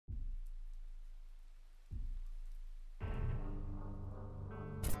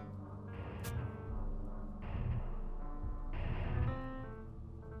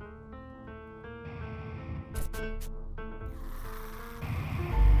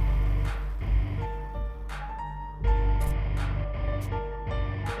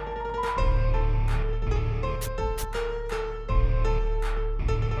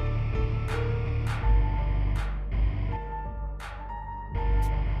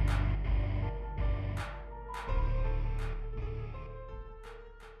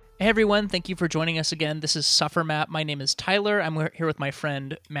Hey everyone, thank you for joining us again. This is SufferMap. My name is Tyler. I'm here with my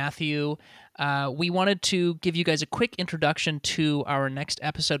friend Matthew. We wanted to give you guys a quick introduction to our next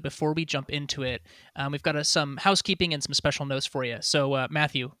episode before we jump into it. We've got some housekeeping and some special notes for you. So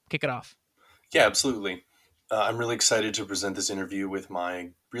Matthew, kick it off. Yeah, absolutely. I'm really excited to present this interview with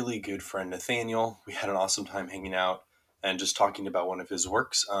my really good friend Nathaniel. We had an awesome time hanging out and just talking about one of his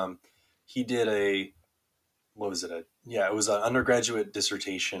works. He did it was an undergraduate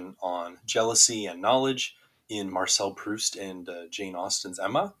dissertation on jealousy and knowledge in Marcel Proust and Jane Austen's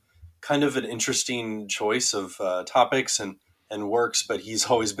Emma. Kind of an interesting choice of topics and works, but he's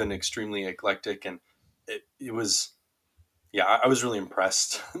always been extremely eclectic, and it was, yeah, I was really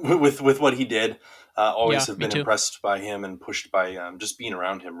impressed with what he did. Yeah, Always have me been too. impressed by him and pushed by just being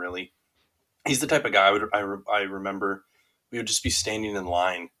around him. Really, he's the type of guy I remember we would just be standing in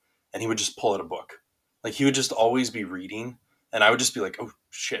line and he would just pull out a book. Like he would just always be reading, and I would just be like, "Oh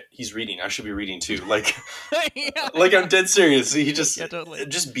shit, he's reading. I should be reading too." Like, Yeah. like I'm dead serious. He Yeah, totally.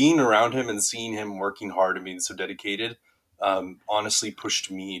 just being around him and seeing him working hard and being so dedicated, honestly pushed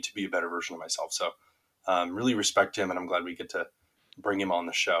me to be a better version of myself. So, really respect him, and I'm glad we get to bring him on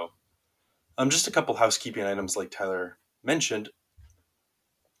the show. Just a couple housekeeping items, like Tyler mentioned.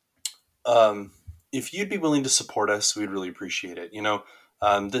 Um, if you'd be willing to support us, we'd really appreciate it.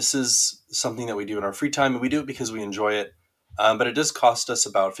 This is something that we do in our free time, and we do it because we enjoy it. But it does cost us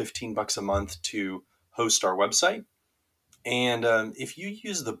about $15 a month to host our website. And if you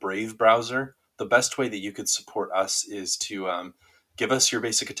use the Brave browser, the best way that you could support us is to give us your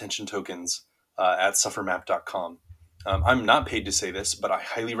basic attention tokens at suffermap.com. I'm not paid to say this, but I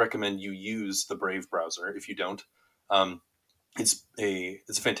highly recommend you use the Brave browser if you don't. Um, it's a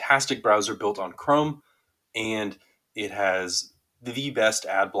fantastic browser built on Chrome, and it has the best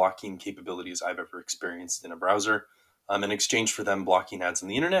ad blocking capabilities I've ever experienced in a browser. In exchange for them blocking ads on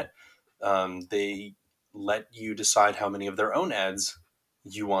the internet, they let you decide how many of their own ads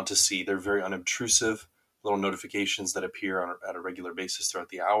you want to see. They're very unobtrusive little notifications that appear at a regular basis throughout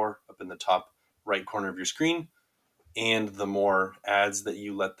the hour up in the top right corner of your screen. And the more ads that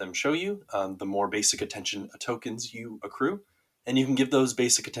you let them show you, the more basic attention tokens you accrue. And you can give those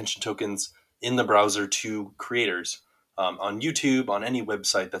basic attention tokens in the browser to creators on YouTube, on any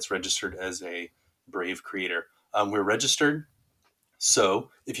website that's registered as a Brave creator. We're registered. So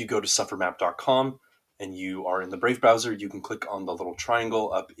if you go to suffermap.com and you are in the Brave browser, you can click on the little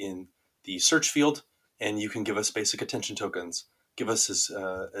triangle up in the search field, and you can give us basic attention tokens. Give us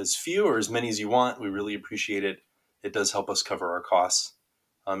as few or as many as you want. We really appreciate it. It does help us cover our costs.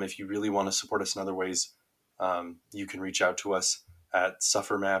 If you really want to support us in other ways, you can reach out to us at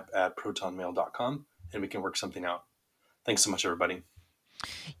suffermap@protonmail.com, and we can work something out. Thanks so much, everybody.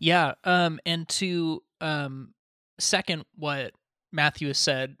 Yeah, and to second what Matthew has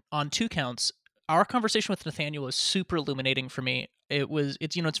said on two counts, our conversation with Nathaniel was super illuminating for me.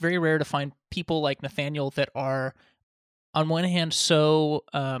 It's very rare to find people like Nathaniel that are, on one hand, so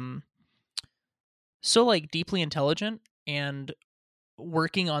like deeply intelligent and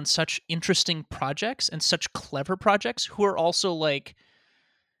working on such interesting projects and such clever projects, who are also like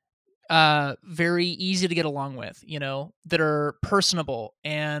very easy to get along with, that are personable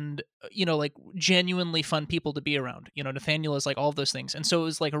and like genuinely fun people to be around. Nathaniel is like all of those things. And so it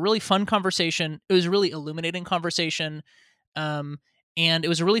was like a really fun conversation. It was a really illuminating conversation. um and it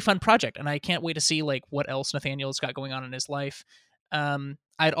was a really fun project, and I can't wait to see like what else Nathaniel's got going on in his life.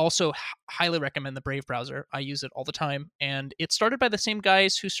 I'd also highly recommend the Brave browser. I use it all the time, and it's started by the same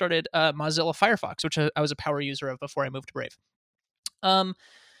guys who started Mozilla Firefox, which I was a power user of before I moved to Brave. um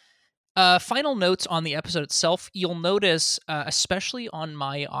Final notes on the episode itself. You'll notice, especially on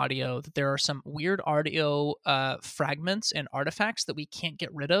my audio, that there are some weird audio fragments and artifacts that we can't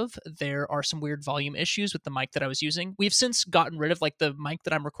get rid of. There are some weird volume issues with the mic that I was using. We've since gotten rid of, like, the mic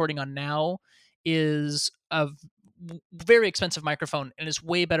that I'm recording on now is a very expensive microphone and is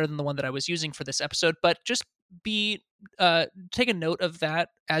way better than the one that I was using for this episode. But just take a note of that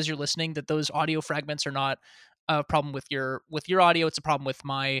as you're listening, that those audio fragments are not a problem with your audio. It's a problem with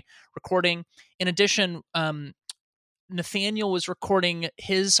my recording. In addition, Nathaniel was recording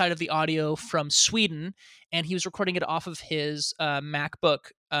his side of the audio from Sweden, and he was recording it off of his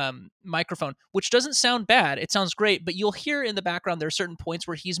MacBook microphone, which doesn't sound bad. It sounds great, but you'll hear in the background there are certain points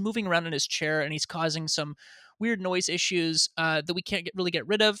where he's moving around in his chair and he's causing some weird noise issues that we can't really get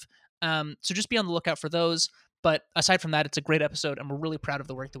rid of. So just be on the lookout for those. But aside from that, it's a great episode, and we're really proud of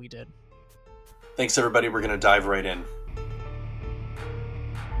the work that we did. Thanks, everybody. We're going to dive right in.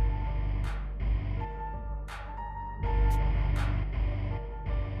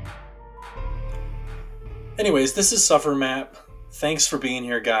 Anyways, this is SufferMap. Thanks for being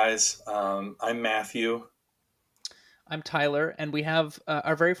here, guys. I'm Matthew. I'm Tyler, and we have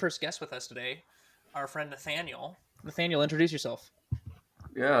our very first guest with us today, our friend Nathaniel. Nathaniel, introduce yourself.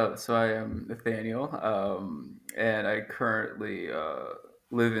 Yeah, so I am Nathaniel, and I currently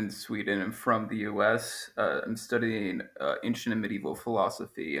live in Sweden. I'm from the US. I'm studying ancient and medieval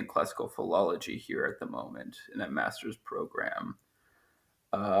philosophy and classical philology here at the moment in a master's program.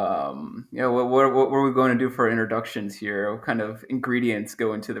 What are we going to do for introductions here? What kind of ingredients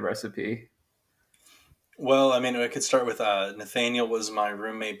go into the recipe? Well, I mean, I could start with Nathaniel was my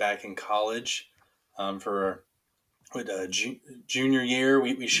roommate back in college for junior year.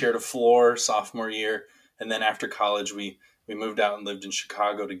 We shared a floor sophomore year, and then after college, we moved out and lived in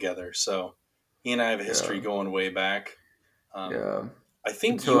Chicago together. So he and I have a history Yeah, going way back. Um, yeah. I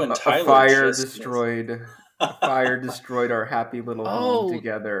think Until you and a Tyler fire just destroyed a fire destroyed our happy little home Oh,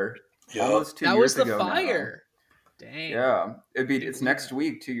 together Yep. almost two that was years the ago now. fire. Dang. Yeah, Can you it's believe next that?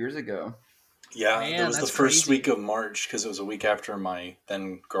 week, 2 years ago. Yeah, that Man, was the that's first week crazy. of March because it was a week after my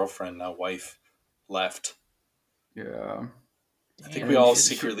then girlfriend, now wife, left. Yeah, I think we Damn. and all she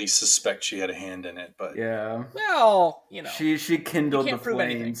secretly suspect she had a hand in it, but yeah, Well, she you kindled the can't prove flame,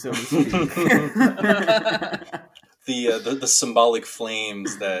 anything. so to speak. the symbolic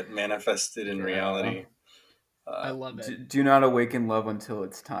flames that manifested in Yeah. reality. I Uh, love it. Do not awaken love until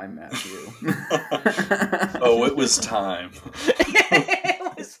it's time, Matthew. oh, it was time.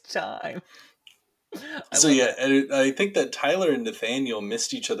 It was time. I So love yeah, it. and I think that Tyler and Nathaniel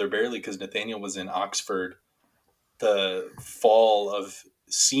missed each other barely because Nathaniel was in Oxford the fall of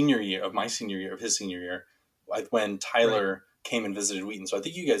senior year of my senior year of his senior year, when Right. Tyler came and visited Wheaton. So I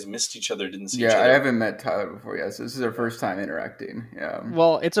think you guys missed each other, didn't see each Yeah, I other. haven't met Tyler before. Yes, this is our Yeah. first time interacting. Yeah,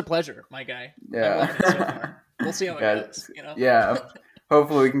 Well, it's a pleasure, my guy. I'm loving it so yeah, far. We'll see how it yeah, goes, yeah.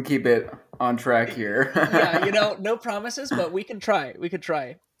 Hopefully, we can keep it on track here. Yeah, no promises, but we can try. We could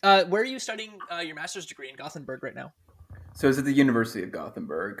try. Where are you studying your master's degree in Gothenburg right now? So it's at the University of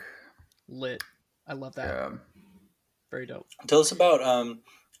Gothenburg. Lit. I love that. Yeah. Very dope. Tell us about.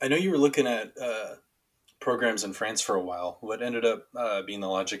 I know you were looking at programs in France for a while. What ended up being the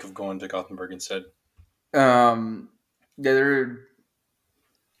logic of going to Gothenburg instead? Yeah, there are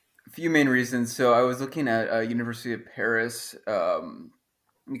a few main reasons. So I was looking at University of Paris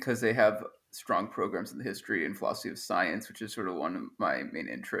because they have strong programs in the history and philosophy of science, which is sort of one of my main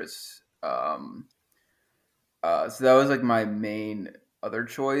interests. So that was like my main other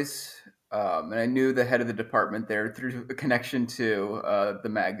choice. And I knew the head of the department there through a connection to the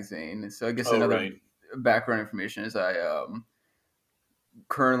magazine. So I guess Oh, another right. background information is I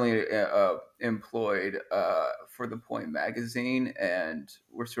currently employed for the Point magazine, and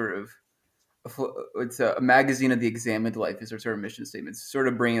we're sort of it's a magazine of the examined life is our sort of mission statement. It's sort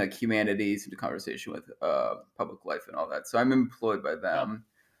of bringing like humanities into conversation with public life and all that. So I'm employed by Wow. them.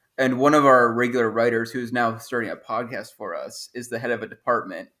 And one of our regular writers, who's now starting a podcast for us, is the head of a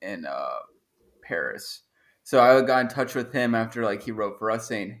department in Paris. So I got in touch with him after like he wrote for us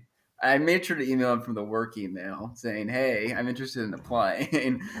saying, I made sure to email him from the work email saying, "Hey, I'm interested in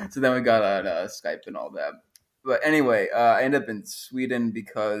applying." So then we got on Skype and all that. But anyway, I ended up in Sweden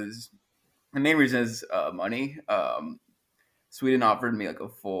because the main reason is money. Sweden offered me like a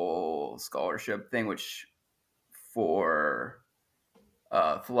full scholarship thing, which for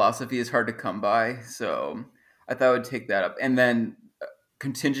philosophy is hard to come by. So I thought I would take that up. And then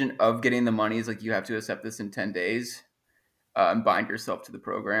contingent of getting the money is like you have to accept this in 10 days and bind yourself to the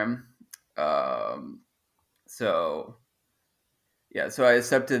program. Um, so yeah, so I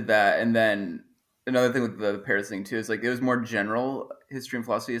accepted that. And then another thing with the Paris thing too is like it was more general history and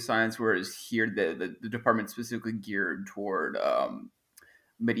philosophy of science, whereas here the department specifically geared toward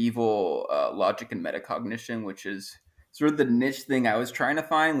medieval logic and metacognition, which is sort of the niche thing I was trying to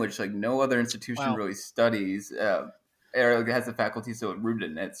find, which like no other institution Wow. really studies or like, has a faculty so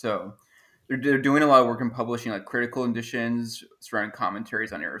rooted in it. So they're doing a lot of work in publishing like critical editions surrounding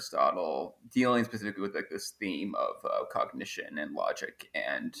commentaries on Aristotle, dealing specifically with like this theme of cognition and logic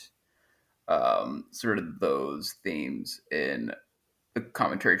and sort of those themes in the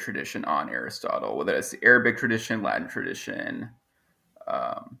commentary tradition on Aristotle, whether it's the Arabic tradition, Latin tradition.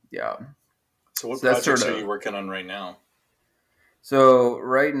 Yeah. So what So that's sort projects are you of. working on right now? So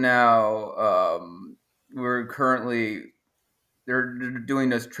right now, we're currently they're doing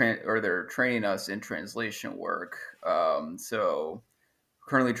this or they're training us in translation work. So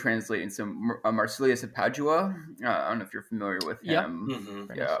currently translating some Marsilius of Padua. I don't know if you're familiar with Yep. him. Mm-hmm. Very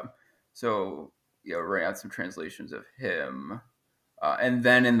nice. Yeah. So yeah, writing out some translations of him, and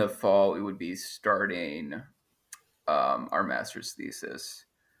then in the fall we would be starting our master's thesis.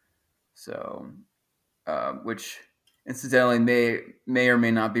 So, which incidentally may or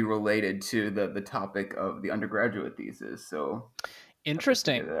may not be related to the topic of the undergraduate thesis. So have to figure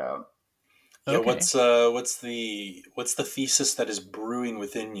Interesting. that out. Yeah, Okay. what's the thesis that is brewing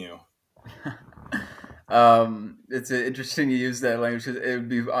within you? It's interesting you use that language. It would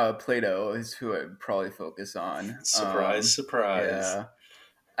be Plato is who I'd probably focus on. Surprise, surprise. Yeah,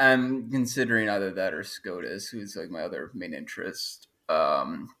 I'm considering either that or Scotus, who's like my other main interest.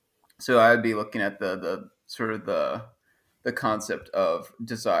 So I'd be looking at the sort of the concept of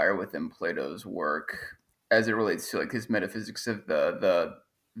desire within Plato's work as it relates to like his metaphysics of the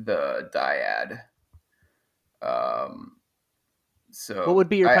dyad. Um, What so would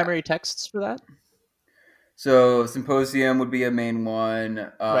be your I primary texts for that? So Symposium would be a main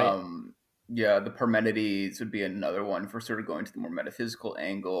one. Right. Yeah, the Parmenides would be another one for sort of going to the more metaphysical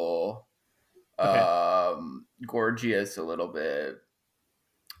angle. Okay. Gorgias a little bit.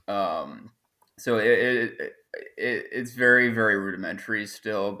 Um, so it's very very rudimentary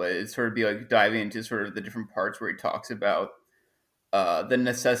still, but it sort of be like diving into sort of the different parts where he talks about the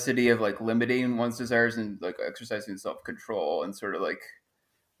necessity of like limiting one's desires and like exercising self control and sort of like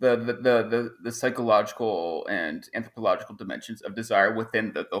the psychological and anthropological dimensions of desire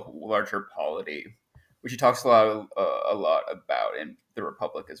within the larger polity, which he talks a lot about in the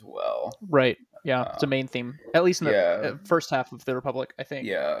Republic as well. Right. Yeah, it's a Um, main theme, at least in the yeah, first half of the Republic, I think.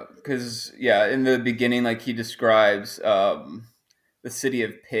 yeah, because in the beginning, like he describes the city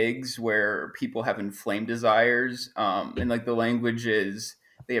of pigs where people have inflamed desires, and like the language is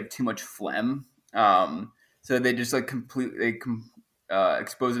they have too much phlegm, so they just like completely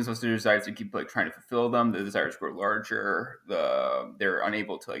expose themselves to their desires to keep like trying to fulfill them. The desires grow larger. They're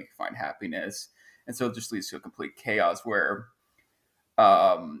unable to like find happiness, and so it just leads to a complete chaos where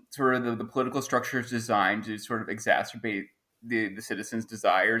sort of the political structure is designed to sort of exacerbate the citizens'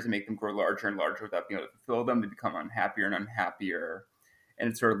 desires and make them grow larger and larger without being able to fulfill them. They become unhappier and unhappier, and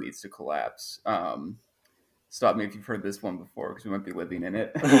it sort of leads to collapse. Stop me if you've heard this one before, because we might be living in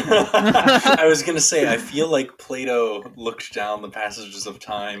it. I was going to say, I feel like Plato looked down the passages of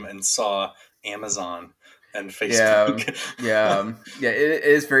time and saw Amazon and Facebook. It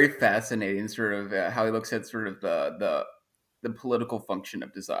is very fascinating, sort of how he looks at sort of the political function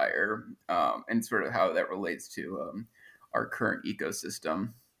of desire, and sort of how that relates to our current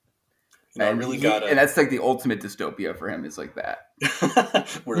ecosystem. I really got and that's like the ultimate dystopia for him is like that.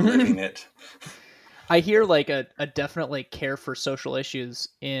 We're living it. I hear like a definite like care for social issues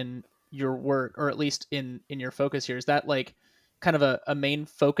in your work, or at least in your focus here. Is that like kind of a main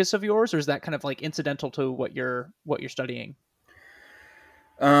focus of yours, or is that kind of like incidental to what you're studying?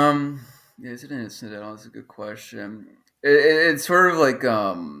 Is it incidental? That's a good question. It's sort of like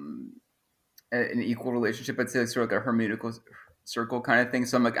an equal relationship. I'd say like sort of like a hermeneutical circle kind of thing.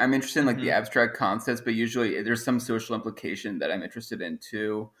 So I'm interested in like the abstract concepts, but usually there's some social implication that I'm interested in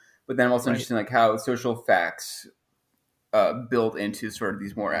too. But then I'm also interested in like how social facts build into sort of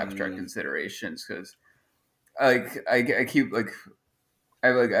these more abstract considerations. Because I keep like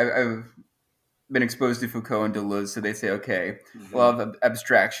I've been exposed to Foucault and Deleuze, so they say, okay, a lot of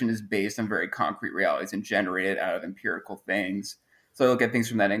abstraction is based on very concrete realities and generated out of empirical things. So I look at things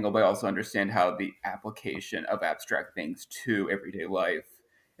from that angle, but I also understand how the application of abstract things to everyday life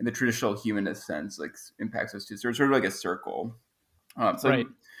in the traditional humanist sense like impacts us too. So it's sort of like a circle.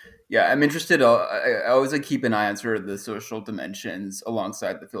 I'm interested. I always like keep an eye on sort of the social dimensions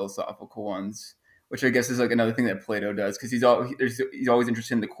alongside the philosophical ones, which I guess is like another thing that Plato does because he's always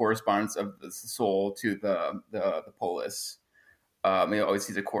interested in the correspondence of the soul to the polis. He always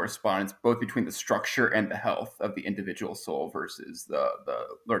sees a correspondence both between the structure and the health of the individual soul versus the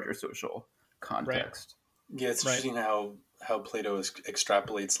larger social context. Right. Yeah, it's interesting how Plato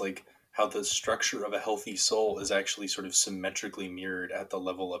extrapolates like how the structure of a healthy soul is actually sort of symmetrically mirrored at the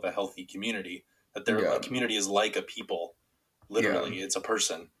level of a healthy community. That a community is like a people. Literally, it's a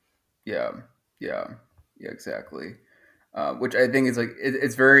person. Yeah, exactly. Which I think is like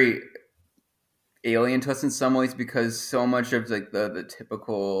it's very alien to us in some ways because so much of like the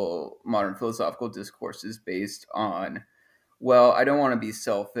typical modern philosophical discourse is based on, well, I don't want to be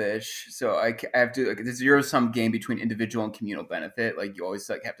selfish, so I have to like it's a zero sum game between individual and communal benefit. Like you always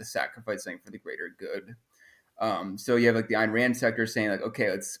like have to sacrifice something for the greater good. So you have like the Ayn Rand sector saying like,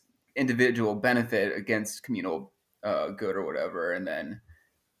 okay, let's individual benefit against communal good or whatever, and then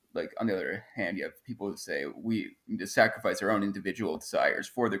like on the other hand, you have people who say we need to sacrifice our own individual desires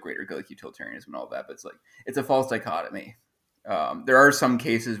for the greater good, like utilitarianism and all that. But it's a false dichotomy. There are some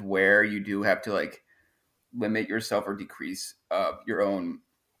cases where you do have to like limit yourself or decrease your own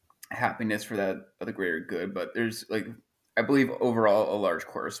happiness for the greater good. But there's I believe overall a large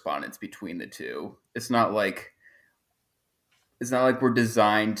correspondence between the two. It's not like it's not like we're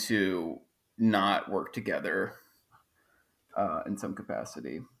designed to not work together in some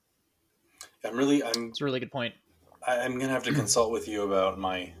capacity. It's a really good point. I'm gonna have to consult with you about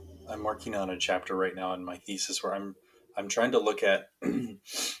I'm working on a chapter right now in my thesis where I'm trying to look at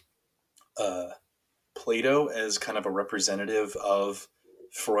uh, Plato as kind of a representative of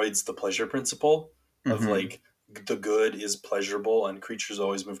Freud's the pleasure principle of Mm-hmm. like the good is pleasurable and creatures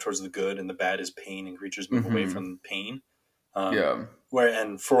always move towards the good and the bad is pain and creatures move away Mm-hmm. from pain. Um, Yeah.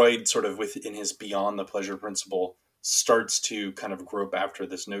 and Freud sort of within his beyond the pleasure principle starts to kind of grope after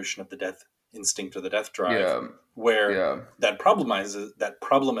this notion of the death instinct or the death drive, Yeah. where Yeah. that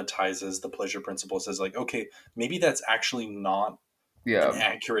problematizes the pleasure principle. Says like, okay, maybe that's actually not an Yeah.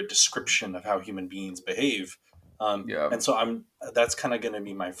 accurate description of how human beings behave. Yeah. And so that's kind of going to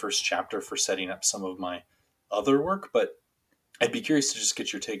be my first chapter for setting up some of my other work. But I'd be curious to just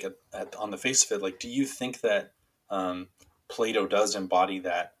get your take on the face of it. Like, do you think that um, Plato does embody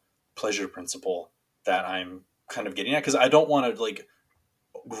that pleasure principle that I'm kind of getting at? Because I don't want to like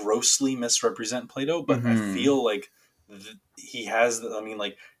grossly misrepresent Plato, but I Mm-hmm. feel like he has. I mean,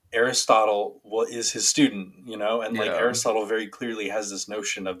 like Aristotle is his student, and like Yeah. Aristotle very clearly has this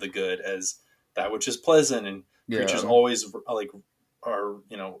notion of the good as that which is pleasant, and creatures Yeah. always like are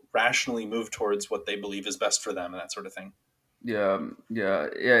rationally move towards what they believe is best for them and that sort of thing. Yeah. Yeah.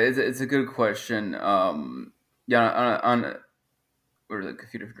 Yeah. It's a good question. Yeah. On or like a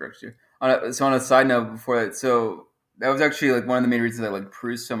few different directions here. So on a side note, before that, so that was actually like one of the main reasons I like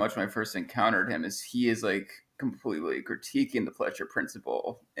Proust so much when I first encountered him. Is he is like completely critiquing the pleasure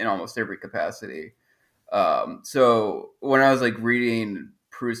principle in almost every capacity. So when I was like reading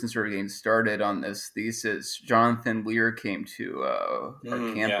Proust and sort of getting started on this thesis, Jonathan Lear came to our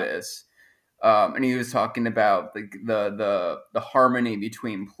Yeah. campus, and he was talking about the harmony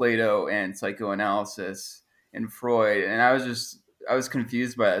between Plato and psychoanalysis and Freud, and I was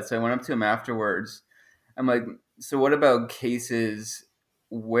confused by that. So I went up to him afterwards. I'm like, so what about cases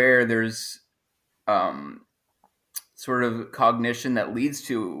where there's um, sort of cognition that leads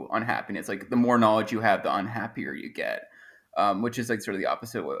to unhappiness? Like the more knowledge you have, the unhappier you get, which is like sort of the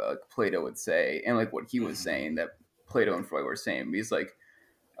opposite of what Plato would say, and like what he was Mm-hmm. saying that Plato and Freud were saying. He's like,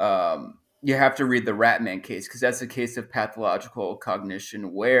 you have to read the Ratman case because that's a case of pathological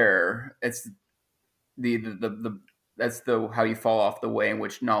cognition where it's the that's the how you fall off the way in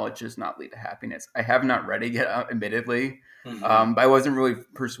which knowledge does not lead to happiness. I have not read it yet, admittedly, Mm-hmm. but I wasn't really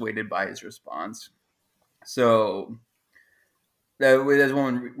persuaded by his response. So that's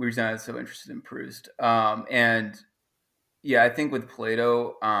one reason I was so interested in Proust. And yeah, I think with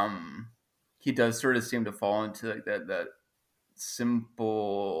Plato, he does sort of seem to fall into like that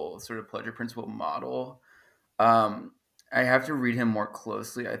simple sort of pleasure principle model. Um, I have to read him more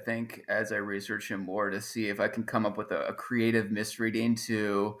closely, I think, as I research him more to see if I can come up with a creative misreading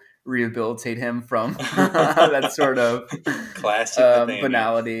to rehabilitate him from that sort of Classic Nathaniel.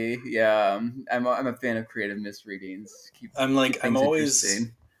 banality. Yeah, I'm a fan of creative misreadings. Keep I'm things always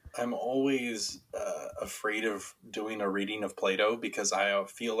interesting. afraid of doing a reading of Plato because I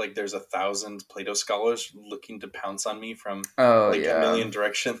feel like there's 1,000 Plato scholars looking to pounce on me from Oh like a yeah, million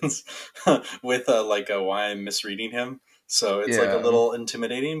directions with a why I'm misreading him. So it's like a yeah. little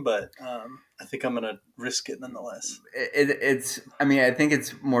intimidating, but I think I'm gonna risk it nonetheless. It's I mean I think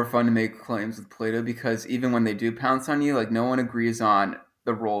it's more fun to make claims with Plato because even when they do pounce on you, like no one agrees on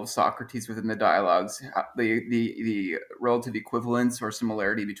the role of Socrates within the dialogues, the relative equivalence or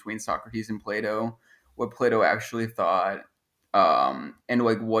similarity between Socrates and Plato, what Plato actually thought, and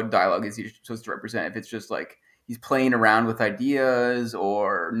like what dialogue is he supposed to represent. If it's just like he's playing around with ideas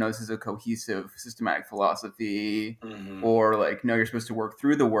or knows as a cohesive systematic philosophy, Mm-hmm. or like no, you're supposed to work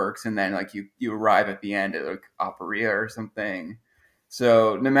through the works and then like you arrive at the end at like aporia or something.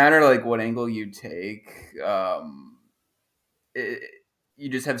 So no matter like what angle you take, it, you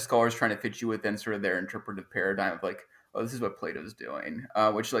just have scholars trying to fit you within sort of their interpretive paradigm of like, oh, this is what Plato's doing,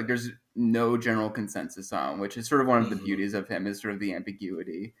 which like there's no general consensus on, which is sort of one of the Mm-hmm. beauties of him is sort of the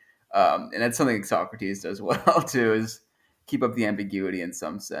ambiguity, and that's something Socrates does well too, is keep up the ambiguity in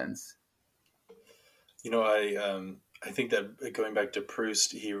some sense. I think that going back to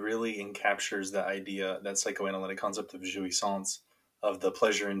Proust, he really encaptures the idea, that psychoanalytic concept of jouissance, of the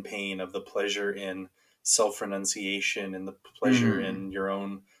pleasure in pain, of the pleasure in self renunciation, and the pleasure Mm-hmm. in your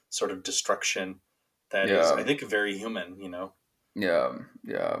own sort of destruction. That is, I Yeah. think, very human. Yeah, yeah,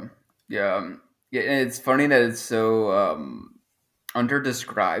 yeah, yeah. And it's funny that it's so under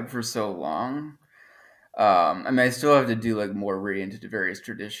described for so long. I mean, I still have to do like more reading into the various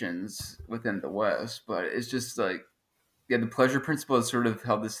traditions within the West, but it's just like the pleasure principle has sort of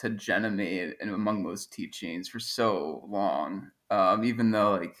held this hegemony among most teachings for so long. Even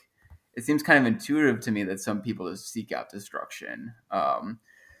though like it seems kind of intuitive to me that some people just seek out destruction.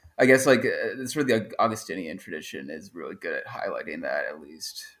 I guess like sort of the Augustinian tradition is really good at highlighting that, at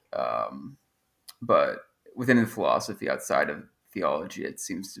least. But within the philosophy outside of theology, it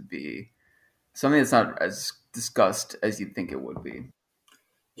seems to be something that's not as discussed as you'd think it would be.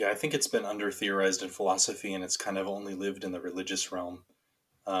 Yeah, I think it's been under theorized in philosophy, and it's kind of only lived in the religious realm.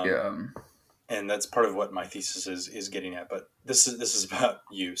 Yeah. And that's part of what my thesis is getting at. But this is about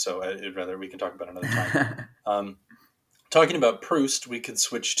you, so I'd rather we can talk about another time. Talking about Proust, we could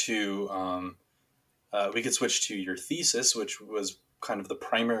switch to your thesis, which was kind of the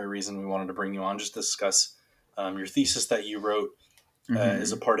primary reason we wanted to bring you on. Just discuss your thesis that you wrote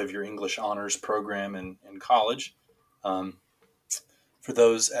as a part of your English honors program in college. For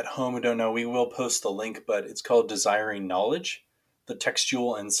those at home who don't know, we will post the link, but it's called Desiring Knowledge, the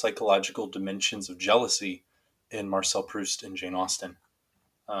Textual and Psychological Dimensions of Jealousy in Marcel Proust and Jane Austen.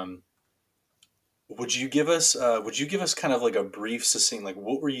 Would you give us kind of like a brief, succinct, like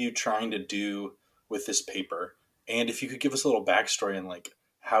what were you trying to do with this paper? And if you could give us a little backstory on like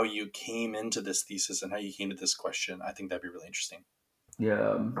how you came into this thesis and how you came to this question, I think that'd be really interesting.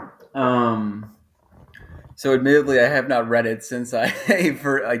 Yeah. So admittedly, I have not read it since I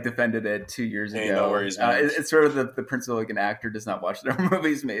defended it 2 years ago. No worries, man. It's sort of the principle like an actor does not watch their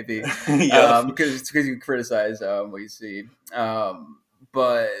movies, maybe, Yeah. because you criticize what you see.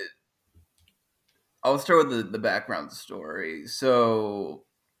 But I'll start with the background story. So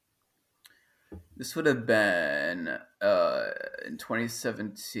this would have been in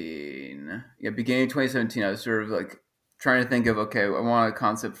 2017. Yeah, beginning of 2017. I was sort of like trying to think of, okay, I want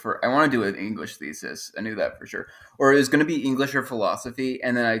to do an English thesis. I knew that for sure. Or it was going to be English or philosophy.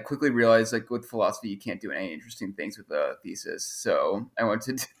 And then I quickly realized like with philosophy, you can't do any interesting things with a thesis. So I went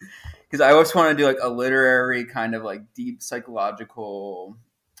to, because I always want to do like a literary kind of like deep psychological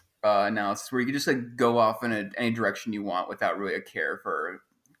analysis where you can just like go off in any direction you want without really a care for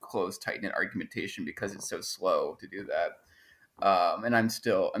close, tight-knit argumentation, because it's so slow to do that. And I'm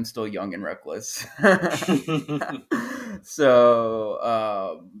still young and reckless.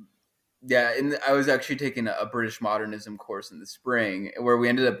 So yeah, and I was actually taking a British modernism course in the spring where we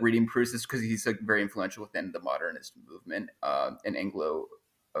ended up reading Proust because he's like very influential within the modernist movement in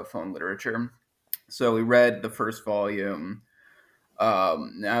Anglophone literature. So we read the first volume.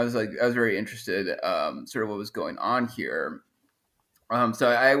 And I was very interested, sort of what was going on here. So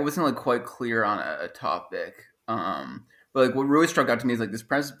I wasn't like quite clear on a topic. But like what really struck out to me is like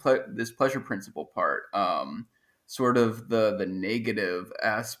this pleasure principle part, sort of the negative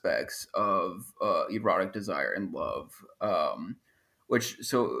aspects of erotic desire and love, which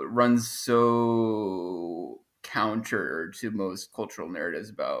so runs so counter to most cultural narratives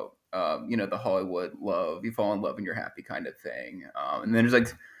about the Hollywood love, you fall in love and you're happy kind of thing. And then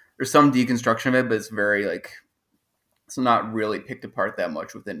there's some deconstruction of it, but it's very like it's not really picked apart that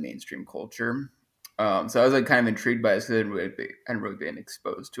much within mainstream culture. So I was like kind of intrigued by it because I hadn't really been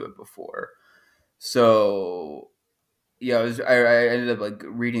exposed to it before. So yeah, I ended up like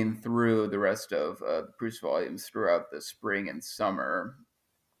reading through the rest of the Proust volumes throughout the spring and summer.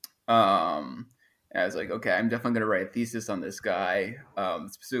 And I was like, okay, I'm definitely going to write a thesis on this guy,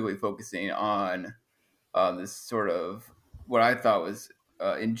 specifically focusing on this sort of what I thought was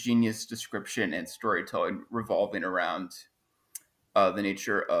ingenious description and storytelling revolving around the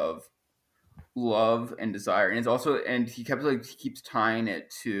nature of love and desire, and he keeps tying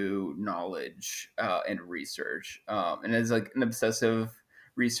it to knowledge and research. And as like an obsessive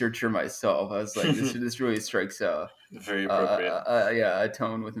researcher myself, I was like, this really strikes very appropriate. A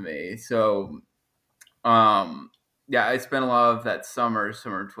tone with me. So, yeah, I spent a lot of that summer of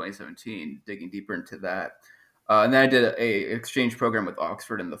 2017 digging deeper into that. And then I did a exchange program with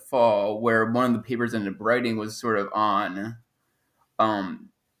Oxford in the fall, where one of the papers I ended up writing was sort of on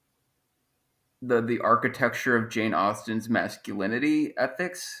the architecture of Jane Austen's masculinity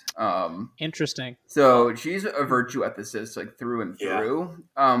ethics. Interesting. So she's a virtue ethicist, like through and through.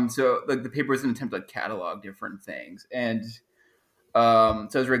 So like the paper was an attempt to like, catalog different things, and so I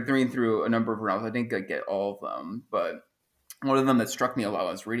was reading through a number of her novels. I didn't like, get all of them, but one of them that struck me a lot while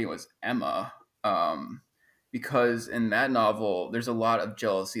I was reading was Emma, because in that novel there's a lot of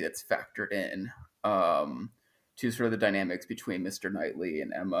jealousy that's factored in. To sort of the dynamics between Mr. Knightley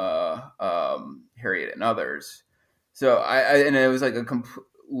and Emma, Harriet, and others. So and it was like a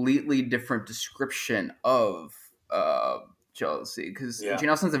completely different description of jealousy, because Jane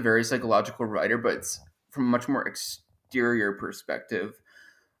Austen's a very psychological writer, but it's from a much more exterior perspective.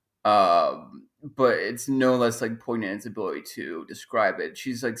 but it's no less like poignant in its ability to describe it.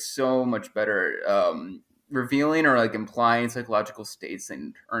 She's like so much better revealing or like implying psychological states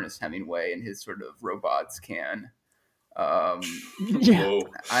than Ernest Hemingway and his sort of robots can. Yeah. Whoa.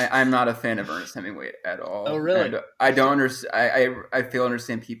 I'm not a fan of Ernest Hemingway at all. Oh, really? And I don't understand. I fail to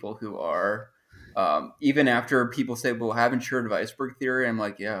understand people who are. Even after people say, "Well, haven't you heard of iceberg theory?" I'm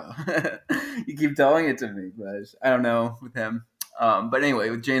like, "Yeah." You keep telling it to me, but I don't know with him. But anyway,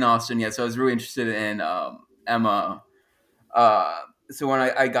 with Jane Austen, yeah. So I was really interested in Emma. So when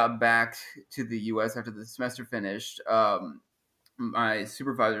I got back to the U.S. after the semester finished, my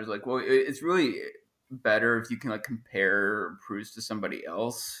supervisor was like, "Well, it's really better if you can like compare Proust to somebody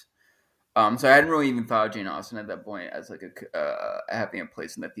else." So I hadn't really even thought of Jane Austen at that point as like having a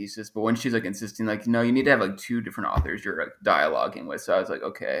place in the thesis. But when she's like insisting, like, no, you need to have like two different authors you're like dialoguing with. So I was like,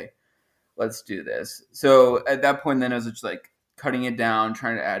 okay, let's do this. So at that point, then I was just like cutting it down,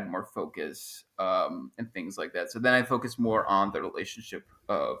 trying to add more focus and things like that. So then I focused more on the relationship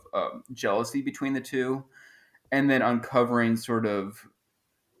of jealousy between the two, and then uncovering sort of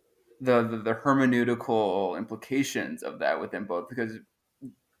the hermeneutical implications of that within both, because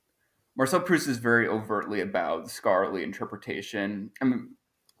Marcel Proust is very overtly about scholarly interpretation. I mean,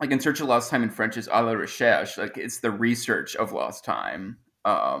 like in Search of Lost Time in French is à la recherche, like it's the research of lost time,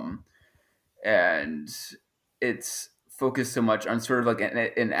 and it's focused so much on sort of like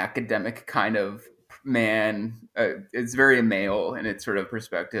an academic kind of man. It's very male in its sort of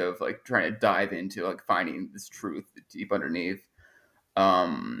perspective, like trying to dive into like finding this truth deep underneath.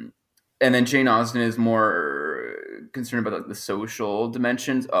 Um, and then Jane Austen is more concerned about like the social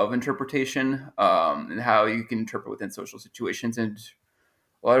dimensions of interpretation, and how you can interpret within social situations. And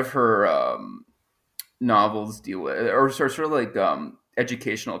a lot of her novels deal with, or sort of like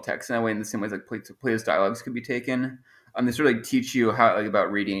educational texts in that way, in the same way as like Plato's dialogues could be taken. They sort of like teach you how like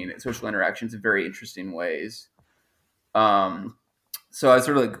about reading social interactions in very interesting ways. So I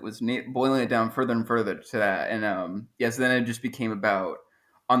sort of like was boiling it down further and further to that, and yes, then it just became about,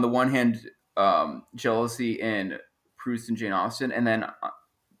 on the one hand, jealousy in Proust and Jane Austen, and then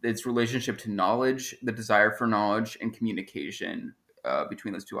its relationship to knowledge, the desire for knowledge, and communication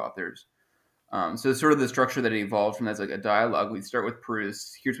between those two authors. So sort of the structure that it evolved from as like a dialogue. We start with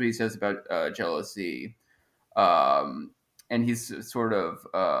Proust. Here's what he says about jealousy, and he's sort of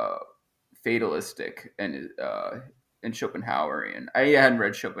fatalistic and Schopenhauerian. I hadn't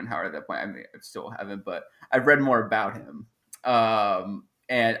read Schopenhauer at that point. I mean, I still haven't, but I've read more about him.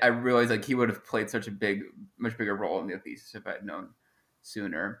 And I realized like he would have played such a much bigger role in the thesis if I had known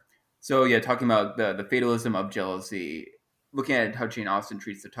sooner. So yeah, talking about the fatalism of jealousy, looking at how Jane Austen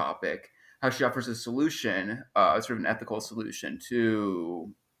treats the topic, how she offers a solution, sort of an ethical solution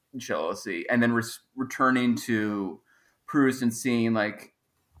to jealousy, and then returning to Proust and seeing like,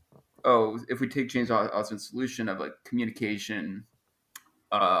 oh, if we take Jane Austen's solution of like communication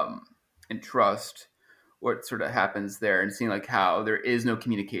and trust, what sort of happens there, and seeing like how there is no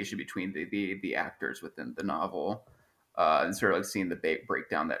communication between the actors within the novel, and sort of like seeing the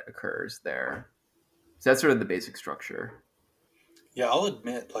breakdown that occurs there. So that's sort of the basic structure. Yeah, I'll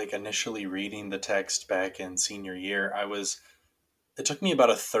admit, like initially reading the text back in senior year, it took me about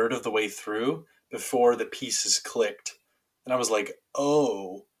a third of the way through before the pieces clicked. And I was like,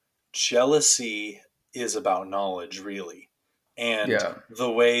 oh, jealousy is about knowledge, really. And Yeah.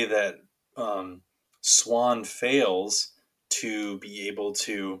 the way that Swann fails to be able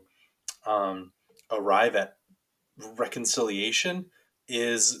to arrive at reconciliation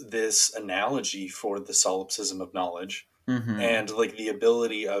is this analogy for the solipsism of knowledge. Mm-hmm. And like the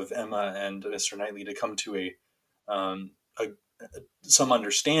ability of Emma and Mr. Knightley to come to some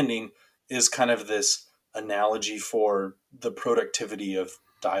understanding is kind of this analogy for the productivity of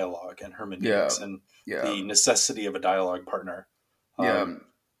dialogue and hermeneutics, and the necessity of a dialogue partner. When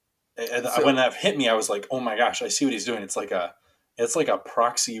that hit me, I was like, "Oh my gosh, I see what he's doing." It's like a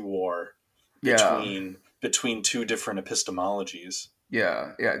proxy war between two different epistemologies.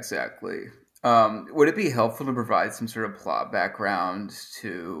 Yeah, exactly. Would it be helpful to provide some sort of plot background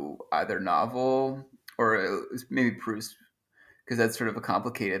to either novel or maybe Proust, because that's sort of a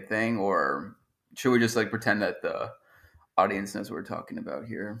complicated thing, or should we just like pretend that the audience knows what we're talking about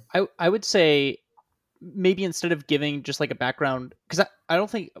here? I would say maybe instead of giving just like a background, because I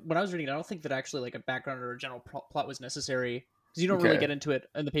don't think, when I was reading, I don't think that actually like a background or a general plot was necessary, because you don't really get into it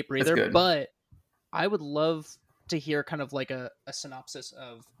in the paper either. But I would love to hear kind of like a synopsis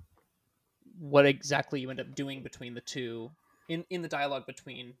of what exactly you end up doing between the two in the dialogue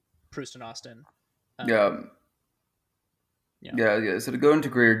between Proust and Austen. Yeah. So to go into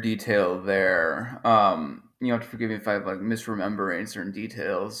greater detail there, you have to forgive me if I'm like misremembering certain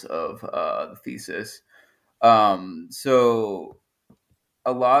details of the thesis. So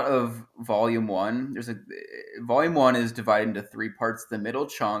a lot of volume one, volume one is divided into three parts. The middle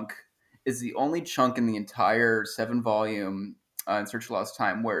chunk is the only chunk in the entire 7 volume In Search of Lost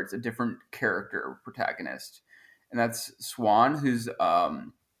Time where it's a different character protagonist, and that's Swan, who's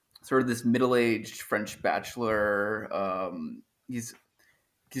sort of this middle-aged French bachelor. He's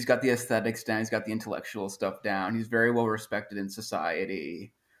got the aesthetics down. He's got the intellectual stuff down. He's very well respected in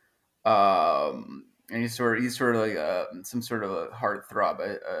society. And he's sort of like some sort of a heartthrob,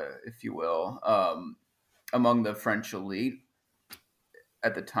 if you will, among the French elite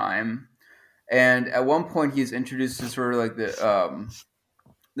at the time. And at one point, he's introduced to sort of like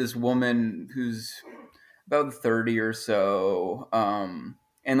this woman who's about 30 or so.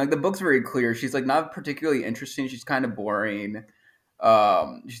 And like the book's very clear. She's like not particularly interesting. She's kind of boring.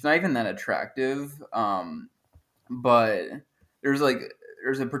 She's not even that attractive. But there's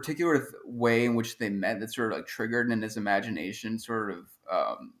a particular way in which they met that sort of like triggered in his imagination sort of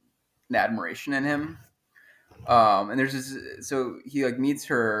an admiration in him. And there's this, so he like meets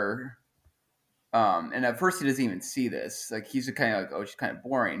her. And at first he doesn't even see this. Like he's kind of like, oh, she's kind of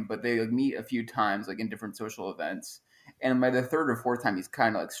boring. But they like meet a few times, like in different social events. And by the third or fourth time, he's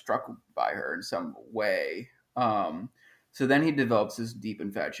kind of like struck by her in some way. So then he develops this deep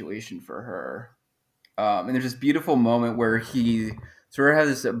infatuation for her. And there's this beautiful moment where he sort of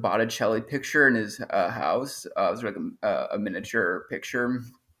has this Botticelli picture in his house. It's like a miniature picture.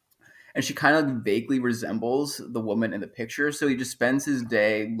 And she kind of vaguely resembles the woman in the picture. So he just spends his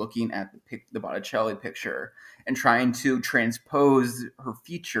day looking at the Botticelli picture and trying to transpose her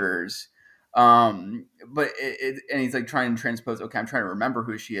features. And he's like trying to transpose, okay, I'm trying to remember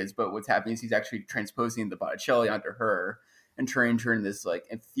who she is. But what's happening is he's actually transposing the Botticelli onto her and turning her into this like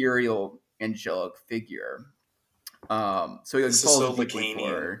ethereal, angelic figure. So he like, falls so deeply for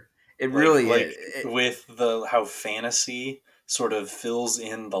her. It like, really like is. with how fantasy sort of fills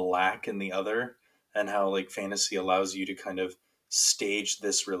in the lack in the other, and how like fantasy allows you to kind of stage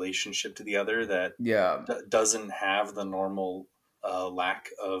this relationship to the other that doesn't have the normal lack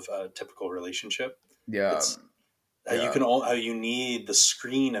of a typical relationship. It's, you can how you need the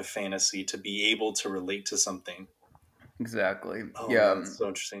screen of fantasy to be able to relate to something. Exactly. Oh, man, it's so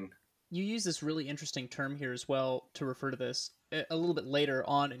interesting. You use this really interesting term here as well to refer to this a little bit later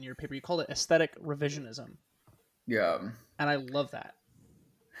on in your paper. You call it aesthetic revisionism. Yeah. And I love that.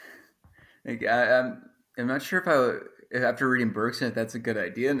 Like, I'm not sure if after reading Bergson, if that's a good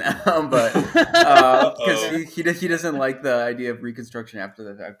idea now, but because he doesn't like the idea of reconstruction after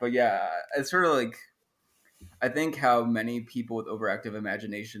the fact. But yeah, it's sort of like, I think how many people with overactive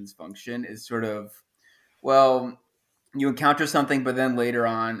imaginations function is sort of, well, you encounter something, but then later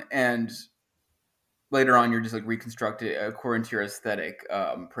on you're just like reconstructed according to your aesthetic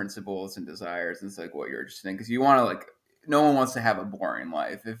principles and desires, and it's like what you're interested in, because you want to like, no one wants to have a boring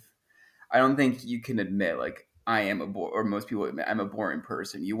life. If I don't think you can admit like I am or most people admit I'm a boring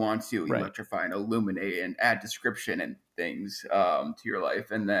person. You want to electrify and illuminate and add description and things to your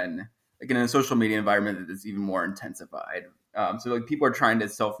life, and then like in a social media environment that's even more intensified. So like people are trying to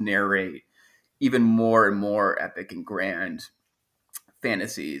self-narrate even more and more epic and grand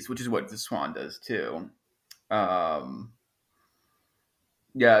fantasies, which is what the Swan does too.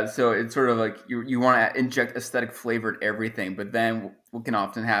 Yeah, so it's sort of like you want to inject aesthetic flavor in everything, but then what can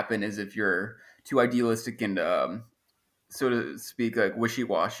often happen is if you're too idealistic and so to speak, like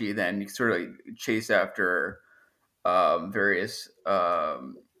wishy-washy, then you sort of chase after various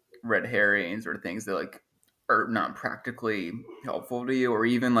red herrings or things that like are not practically helpful to you, or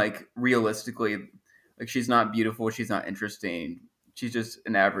even like realistically, like she's not beautiful, she's not interesting, she's just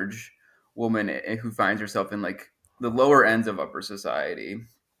an average woman who finds herself in like the lower ends of upper society,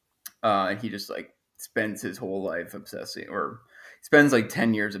 and he just like spends his whole life obsessing, or spends like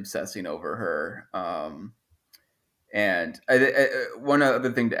 10 years obsessing over her. And one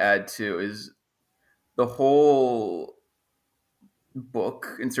other thing to add too is the whole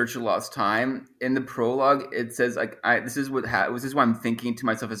book In Search of Lost Time, in the prologue it says like this is what I'm thinking to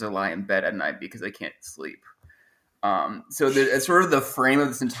myself as I lie in bed at night because I can't sleep. So it's sort of the frame of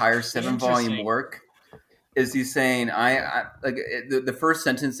this entire 7-volume work is he's saying I like the first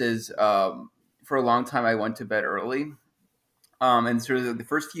sentence is for a long time I went to bed early, and sort of the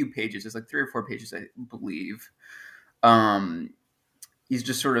first few pages, it's like 3 or 4 pages I believe, he's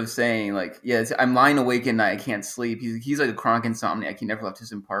just sort of saying like, yes, I'm lying awake at night, I can't sleep. He's like a chronic insomniac. He never left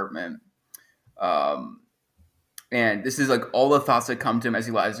his apartment. And this is like all the thoughts that come to him as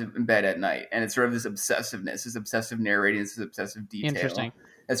he lies in bed at night. And it's sort of this obsessiveness, this obsessive narrating, this obsessive detail. Interesting.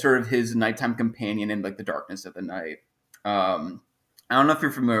 as sort of his nighttime companion in like the darkness of the night. I don't know if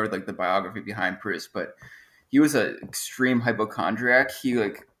you're familiar with like the biography behind Proust, but he was an extreme hypochondriac.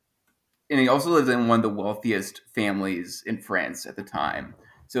 And he also lived in one of the wealthiest families in France at the time.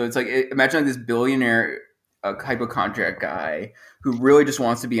 So it's like, imagine like this billionaire hypochondriac guy who really just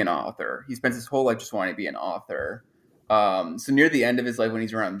wants to be an author. He spends his whole life just wanting to be an author. So near the end of his life, when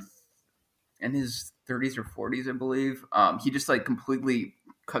he's around in his 30s or 40s, I believe, he just like completely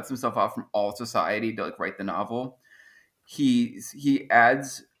cuts himself off from all society to like write the novel. He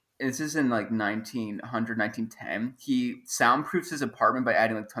adds, and this is in like 1900, 1910, he soundproofs his apartment by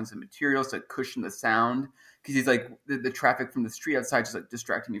adding like tons of materials to cushion the sound, because he's like, the traffic from the street outside just like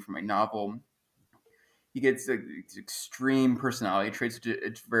distracting me from my novel. He gets like extreme personality traits.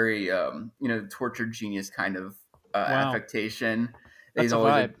 It's very tortured genius kind of affectation. That's he's a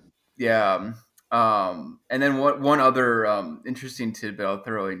always vibe. Yeah. And then one other interesting tidbit I'll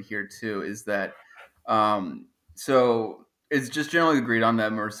throw in here too is that so it's just generally agreed on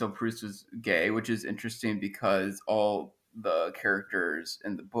that Marcel Proust was gay, which is interesting because all the characters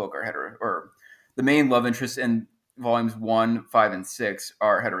in the book are hetero, or the main love interests in volumes 1, 5, and 6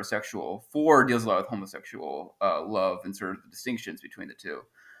 are heterosexual. 4 deals a lot with homosexual love and sort of the distinctions between the two.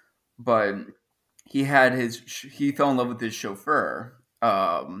 But he fell in love with his chauffeur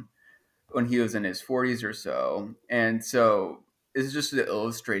when he was in his 40s or so, and so it's just to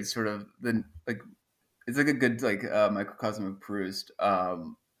illustrate sort of the like. It's like a good like microcosm of Proust.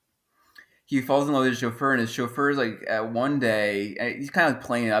 He falls in love with his chauffeur, and his chauffeur is like one day, and he's kind of like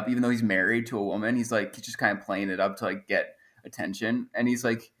playing it up, even though he's married to a woman. He's just kind of playing it up to like get attention, and he's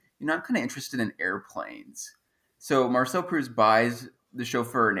like, I'm kind of interested in airplanes. So Marcel Proust buys the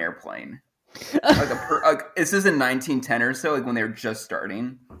chauffeur an airplane. This is in 1910 or so, like when they were just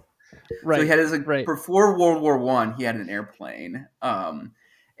starting. Right. So he had his before World War I, he had an airplane.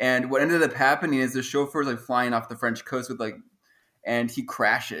 And what ended up happening is the chauffeur is like flying off the French coast with and he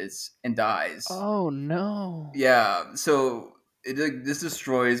crashes and dies. Oh no! Yeah, so this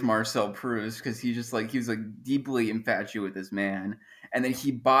destroys Marcel Proust because he was deeply infatuated with this man, and then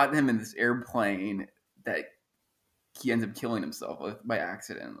he bought him in this airplane that he ends up killing himself with by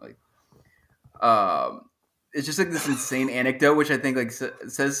accident. It's just like this insane anecdote, which I think like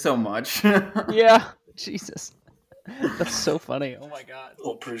says so much. Yeah, Jesus. That's so funny. Oh my god.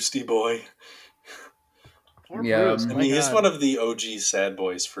 Little Prousty boy. Poor Yeah. Proust, I mean, he's one of the OG sad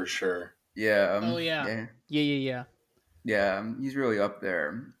boys for sure. Yeah. Oh yeah. Yeah. Yeah, he's really up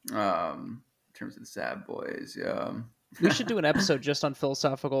there in terms of the sad boys. Yeah. We should do an episode just on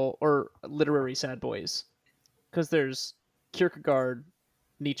philosophical or literary sad boys, because there's Kierkegaard,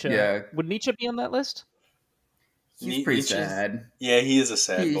 Nietzsche. Yeah. Would Nietzsche be on that list? He's pretty sad. Yeah, he is a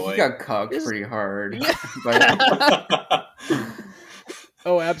sad boy. He got cucked pretty hard. Yeah. But...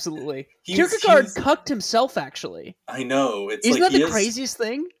 Oh, absolutely. Kierkegaard cucked himself, actually. I know. Isn't that the craziest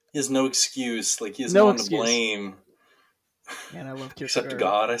thing? He has no excuse. Like, he has no one to blame. Man, I love Kierkegaard. Except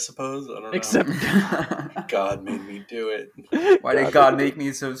God, I suppose. I don't know. Except God made me do it. Why did God make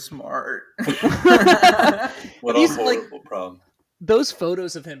me so smart? What a horrible problem. Those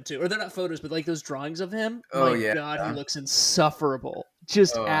photos of him too, or they're not photos, but like those drawings of him. Oh, my God, he looks insufferable.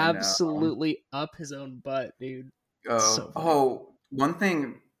 Just absolutely up his own butt, dude. One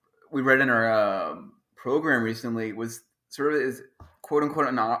thing we read in our program recently was sort of his quote unquote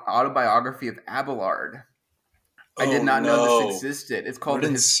an autobiography of Abelard. I did not know this existed. It's called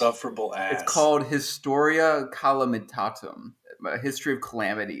insufferable ass. It's called Historia Calamitatum, a history of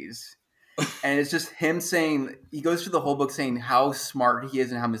calamities. And it's just him saying, he goes through the whole book saying how smart he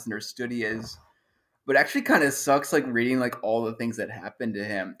is and how misunderstood he is. But actually kind of sucks like reading like all the things that happened to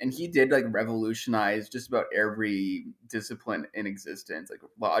him. And he did like revolutionize just about every discipline in existence, like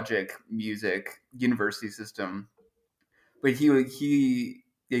logic, music, university system. But he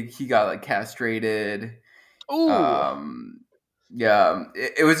got like castrated. Ooh. Yeah,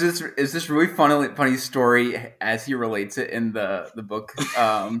 it was this really funny story as he relates it in the book.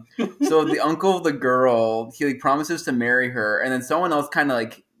 So the uncle of the girl, he like promises to marry her, and then someone else kind of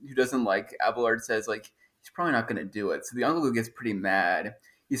like who doesn't like Abelard says like he's probably not going to do it. So the uncle gets pretty mad.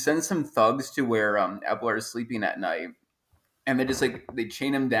 He sends some thugs to where Abelard is sleeping at night, and they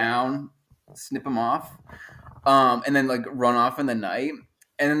chain him down, snip him off, and then like run off in the night,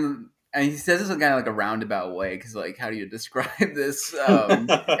 and he says this in kind of like a roundabout way because like how do you describe this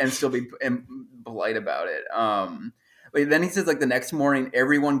and still be polite about it? But then he says like the next morning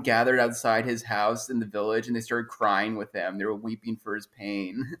everyone gathered outside his house in the village and they started crying with him. They were weeping for his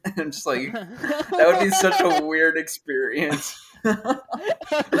pain. And just like that would be such a weird experience.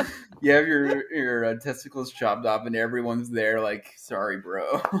 You have your testicles chopped off, and everyone's there, like, sorry,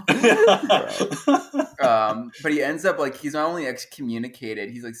 bro. But he ends up like he's not only excommunicated,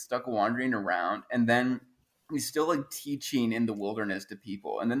 he's like stuck wandering around, and then he's still like teaching in the wilderness to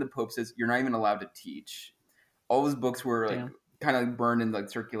people. And then the Pope says, "You're not even allowed to teach." All his books were like kind of like burned in like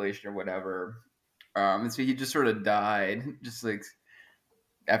circulation or whatever. And so he just sort of died, just like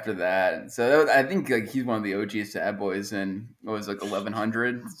after that. So I think like he's one of the OG sad boys in what was like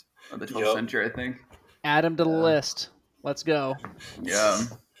 1100 of the 12th century, I think. Add him to the list. Let's go. Yeah,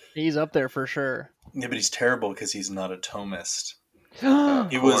 he's up there for sure. Yeah, but he's terrible because he's not a Thomist.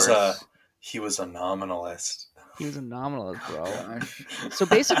 He was a nominalist. He was a nominalist, bro. So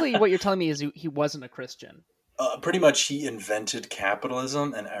basically, what you're telling me is he wasn't a Christian. Pretty much, he invented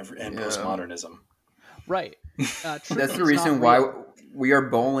capitalism and postmodernism. Right. That's the reason why we are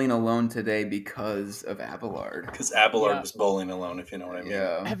bowling alone today, because of Abelard. Because Abelard was bowling alone, if you know what I mean.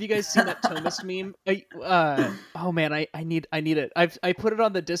 Yeah. Have you guys seen that Thomist meme? Oh man, I need it. I put it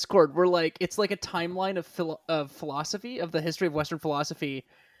on the Discord. We're like, it's like a timeline of philosophy, of the history of Western philosophy,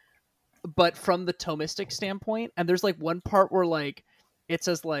 but from the Thomistic standpoint. And there's like one part where like it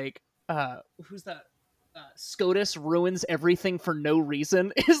says like who's that? SCOTUS ruins everything for no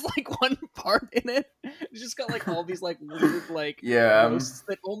reason is like one part in it. It's just got like all these like weird like roasts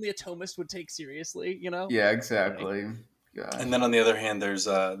that only a Thomist would take seriously, you know? Yeah, exactly. Like, and then on the other hand, there's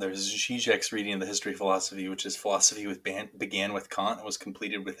Zizek's reading of the history of philosophy, which is philosophy began with Kant and was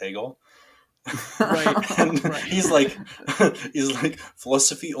completed with Hegel. Right. And he's like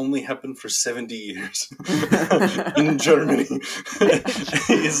philosophy only happened for 70 years in Germany.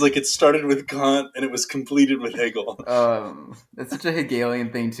 He's like, it started with Kant and it was completed with Hegel. That's such a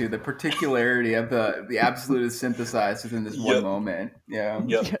Hegelian thing too, the particularity of the absolute is synthesized within this one moment.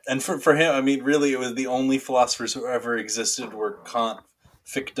 And for him, I mean, really it was the only philosophers who ever existed were Kant,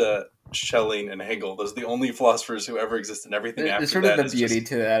 Fichte, Schelling, and Hegel. Those are the only philosophers who ever existed. Everything after there's sort that of the beauty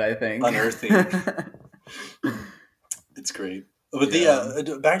to that, I think. Unearthing. It's great. But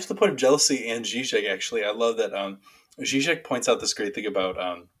back to the point of jealousy and Zizek, actually, I love that Zizek points out this great thing about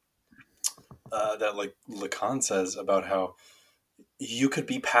that like Lacan says about how you could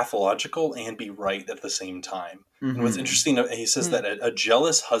be pathological and be right at the same time. Mm-hmm. And what's interesting, he says that a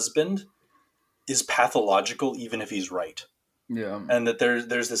jealous husband is pathological even if he's right. Yeah. And that there's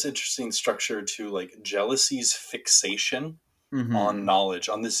this interesting structure to like jealousy's fixation on knowledge,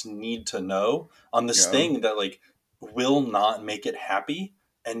 on this need to know, on this thing that like will not make it happy,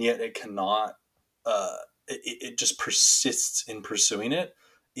 and yet it cannot it just persists in pursuing it,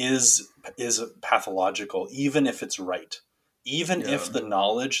 is pathological, even if it's right. Even if the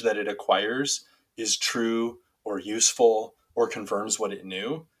knowledge that it acquires is true or useful or confirms what it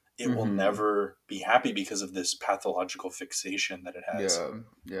knew, it will never be happy because of this pathological fixation that it has.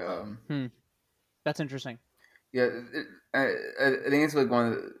 That's interesting. Yeah, I think it's like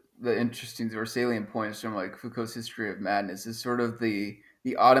one of the interesting or salient points from like Foucault's History of Madness is sort of the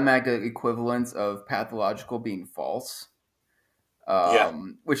automatic equivalence of pathological being false.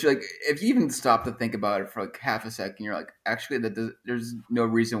 Which, like, if you even stop to think about it for like half a second, you're like, actually, there's no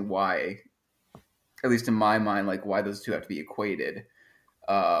reason why, at least in my mind, like why those two have to be equated.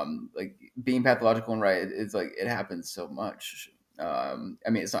 Like being pathological and right is like it happens so much. I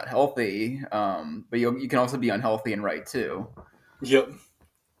mean, it's not healthy, but you can also be unhealthy and right too. Yep.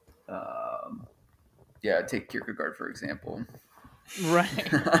 Take Kierkegaard for example.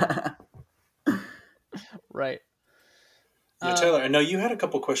 Right. Right. Yeah, Taylor, I know you had a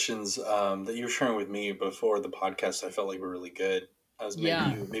couple questions that you were sharing with me before the podcast. I felt like were really good.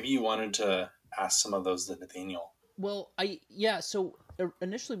 Maybe you wanted to ask some of those to Nathaniel. Well, so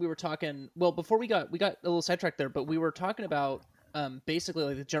initially we were talking, before we got a little sidetracked there, but we were talking about basically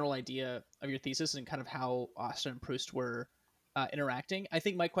like the general idea of your thesis and kind of how Austin and Proust were interacting. I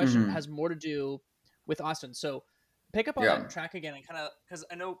think my question has more to do with Austin. So pick up on that track again and kind of, because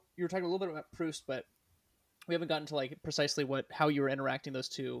I know you were talking a little bit about Proust, but we haven't gotten to like precisely how you were interacting those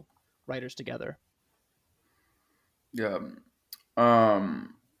two writers together. Yeah.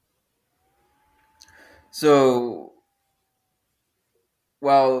 So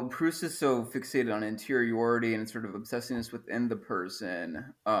while Proust is so fixated on interiority and sort of obsessiveness within the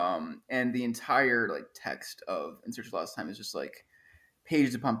person, and the entire like text of In Search of Lost Time is just like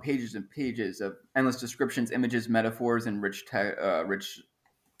pages upon pages and pages of endless descriptions, images, metaphors, and rich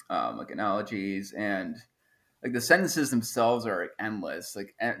like analogies, and like the sentences themselves are like endless,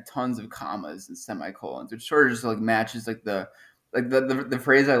 like tons of commas and semicolons, which sort of just like matches like the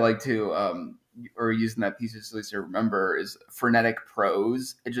phrase I like to or use in that piece, at least I remember, is frenetic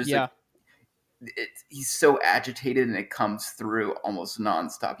prose. It just like, he's so agitated, and it comes through almost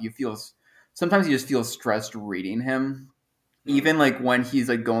nonstop. Sometimes you just feel stressed reading him, even like when he's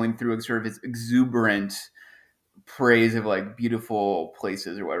like going through like, sort of his exuberant praise of like beautiful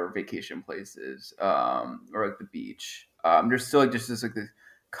places or whatever, vacation places, or like the beach. There's still like just this like this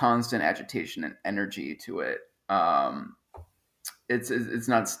constant agitation and energy to it. It's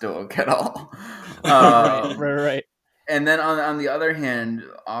not stoic at all. Right. And then on the other hand,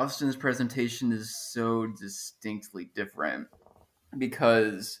 Austin's presentation is so distinctly different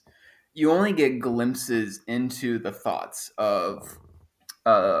because you only get glimpses into the thoughts of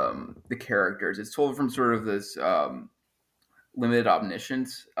the characters. It's told from sort of this limited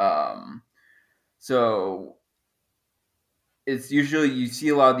omniscience. So it's usually you see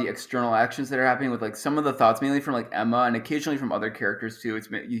a lot of the external actions that are happening with like some of the thoughts, mainly from like Emma and occasionally from other characters too. It's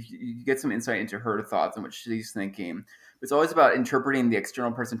you get some insight into her thoughts and what she's thinking. It's always about interpreting the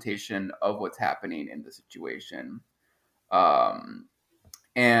external presentation of what's happening in the situation. And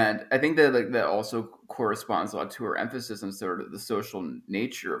I think that like that also corresponds a lot to her emphasis on sort of the social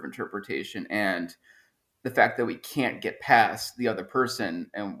nature of interpretation and the fact that we can't get past the other person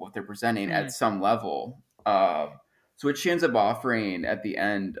and what they're presenting at some level. So what she ends up offering at the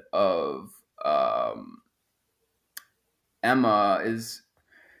end of Emma is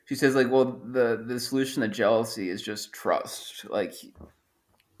she says like, well, the solution to jealousy is just trust. Like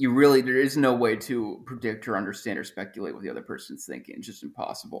there is no way to predict or understand or speculate what the other person's thinking. It's just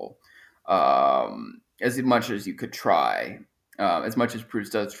impossible. As much as you could try, as much as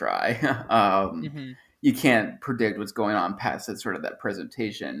Proust does try, you can't predict what's going on past that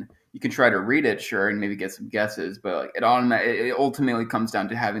presentation. You can try to read it, sure, and maybe get some guesses, but like it ultimately comes down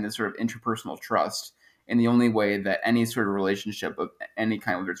to having this sort of interpersonal trust. And the only way that any sort of relationship of any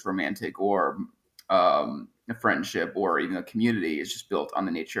kind, whether it's romantic or a friendship or even a community, is just built on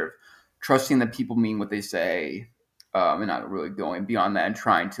the nature of trusting that people mean what they say, and not really going beyond that and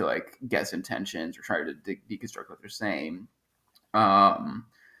trying to like guess intentions or try to deconstruct what they're saying. Well,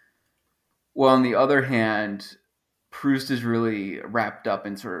 on the other hand, Proust is really wrapped up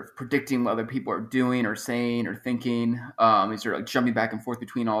in sort of predicting what other people are doing or saying or thinking. He's sort of like jumping back and forth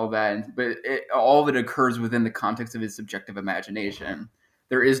between all of that, but all of it occurs within the context of his subjective imagination.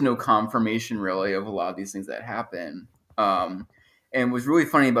 There is no confirmation really of a lot of these things that happen. And what's really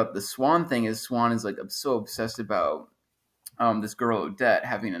funny about the Swann thing is Swann is like so obsessed about this girl Odette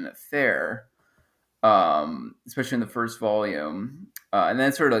having an affair, especially in the first volume, and then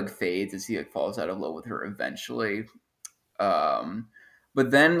it sort of like fades as he like falls out of love with her eventually. But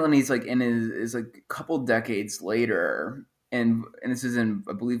then when he's like in his like a couple decades later, and this is in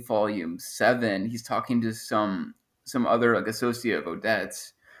I believe volume 7, he's talking to some other like associate of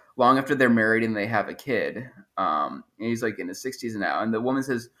Odette's long after they're married and they have a kid. And he's like in his 60s now, and the woman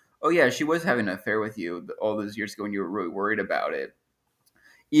says, "Oh yeah, she was having an affair with you all those years ago when you were really worried about it."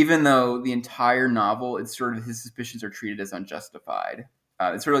 Even though the entire novel, it's sort of his suspicions are treated as unjustified.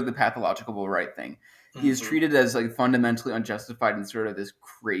 It's sort of like the pathological right thing. He is treated as like fundamentally unjustified in sort of this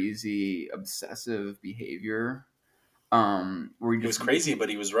crazy obsessive behavior. Where he was crazy, but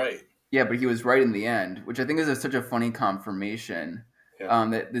he was right. Yeah, but he was right in the end, which I think is such a funny confirmation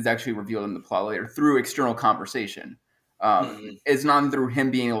that is actually revealed in the plot later through external conversation. It's not through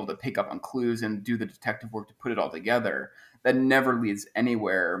him being able to pick up on clues and do the detective work to put it all together. That never leads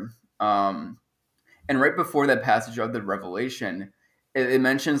anywhere. And right before that passage of the revelation, it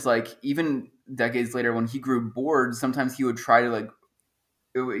mentions like even decades later when he grew bored, sometimes he would try to like,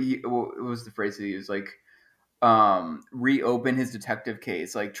 what was the phrase he used? Like, reopen his detective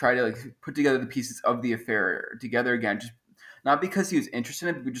case, like try to like put together the pieces of the affair together again, just not because he was interested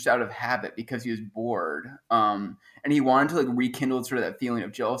in it, but just out of habit, because he was bored. And he wanted to like rekindle sort of that feeling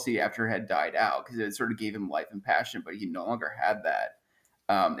of jealousy after it had died out, because it sort of gave him life and passion, but he no longer had that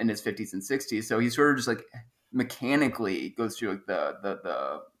in his 50s and 60s. So he sort of just like mechanically goes through like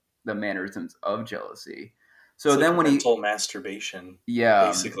the mannerisms of jealousy. So it's then like when mental masturbation,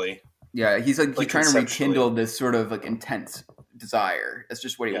 basically. Yeah, he's like he's trying to rekindle this sort of like intense desire. That's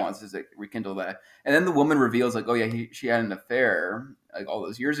just what he wants, is like rekindle that. And then the woman reveals like, oh yeah, she had an affair like all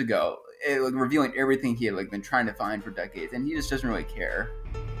those years ago, like revealing everything he had like been trying to find for decades, and he just doesn't really care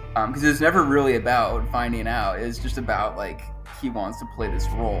because it's never really about finding out. It's just about like he wants to play this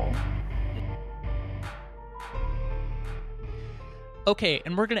role. Okay,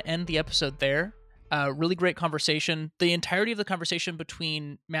 and we're gonna end the episode there. Really great conversation. The entirety of the conversation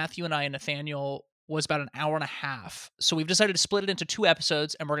between Matthew and I and Nathaniel was about an hour and a half. So we've decided to split it into 2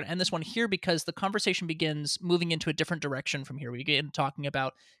 episodes, and we're going to end this one here because the conversation begins moving into a different direction from here. We begin talking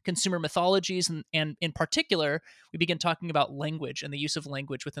about consumer mythologies, and in particular, we begin talking about language and the use of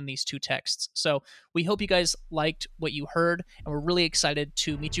language within these 2 texts. So we hope you guys liked what you heard, and we're really excited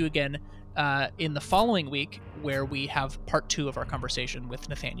to meet you again in the following week, where we have part 2 of our conversation with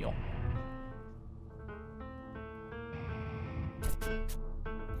Nathaniel.